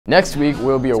Next week,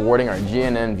 we'll be awarding our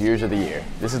GNN Viewers of the Year.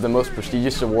 This is the most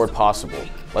prestigious award possible.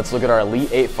 Let's look at our Elite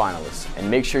 8 finalists, and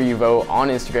make sure you vote on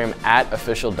Instagram at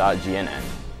official.gnn.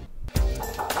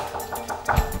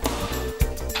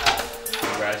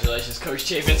 Congratulations, Coach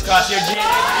Chapin's class year GNN.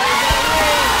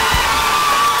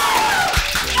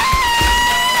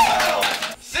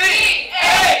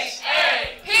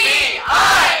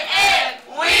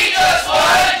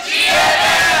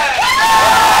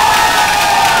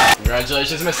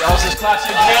 Congratulations, Miss Elsa's class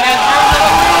year GNN.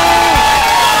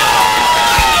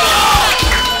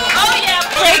 Oh yeah,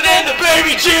 GNN, the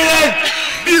baby GNN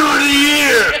Viewer of the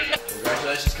Year.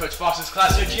 Congratulations, Coach Fox's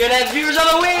class year GNN Viewers of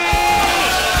the Week.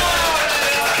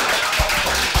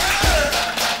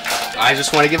 I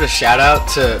just want to give a shout out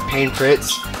to Payne Pritz.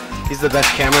 He's the best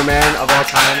cameraman of all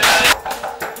time.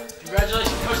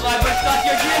 Congratulations, Coach Livewood's class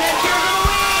year GNN Viewers of the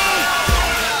Week.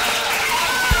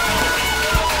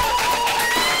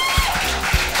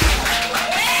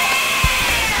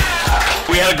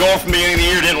 We had a goal from the beginning of the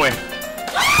year, didn't we?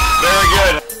 Very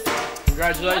good.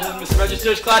 Congratulations, Miss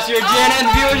Register's class year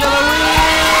GNN Viewers of the Week.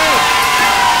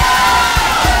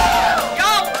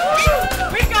 Yo,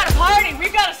 we've got a party.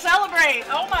 We've got to celebrate.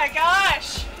 Oh my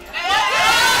gosh.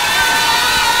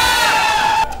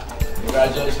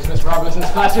 Congratulations, Miss Robinson's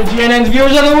class year GNN's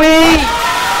Viewers of the Week.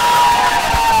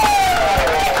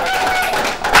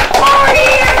 4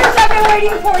 years I've been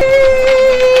waiting for you.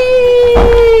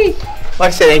 I'd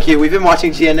like to say thank you. We've been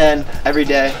watching GNN every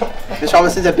day. Miss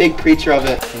Robinson's a big preacher of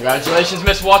it. Congratulations,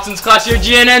 Miss Watson's class year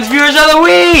GNN's Viewers of the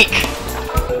Week.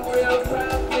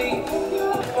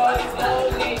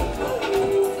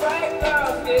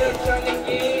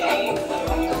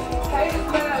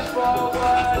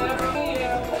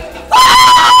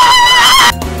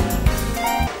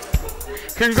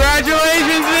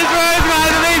 Congratulations, Miss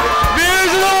Rosemary,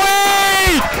 Viewers of the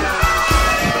Week!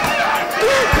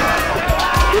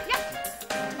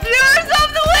 Viewers of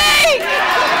the week!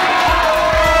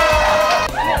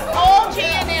 All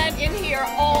GNN in here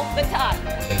all the time.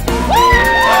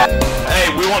 Hey,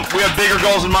 we have bigger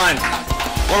goals in mind.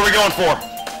 What are we going for?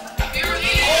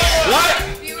 What?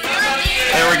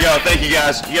 There we go. Thank you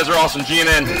guys. You guys are awesome.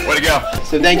 GNN, way to go.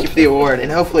 So thank you for the award,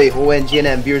 and hopefully we'll win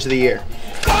GNN Viewers of the Year.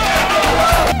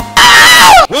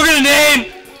 We're gonna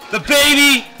name the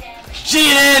baby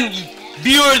GNN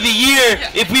Viewer of the Year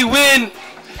if we win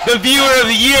the Viewer of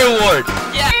the Year award.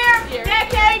 Year,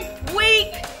 decade,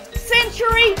 week,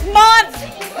 century, month,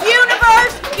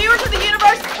 universe, viewers of the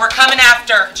universe. We're coming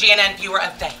after GNN Viewer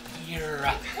of the Year.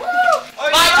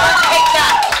 Michael, take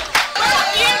that. We're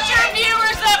future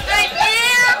viewers of the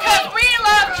year because we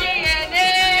love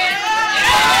GNN.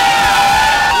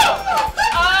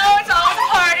 Oh, it's all the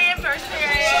party in first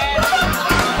period.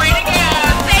 Way to go.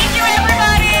 Thank you,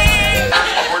 everybody.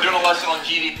 We're doing a lesson on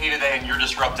GDP today, and you're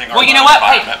disrupting our. Well, you know what?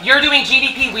 Hey, you're doing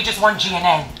GDP. We just won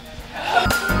GNN.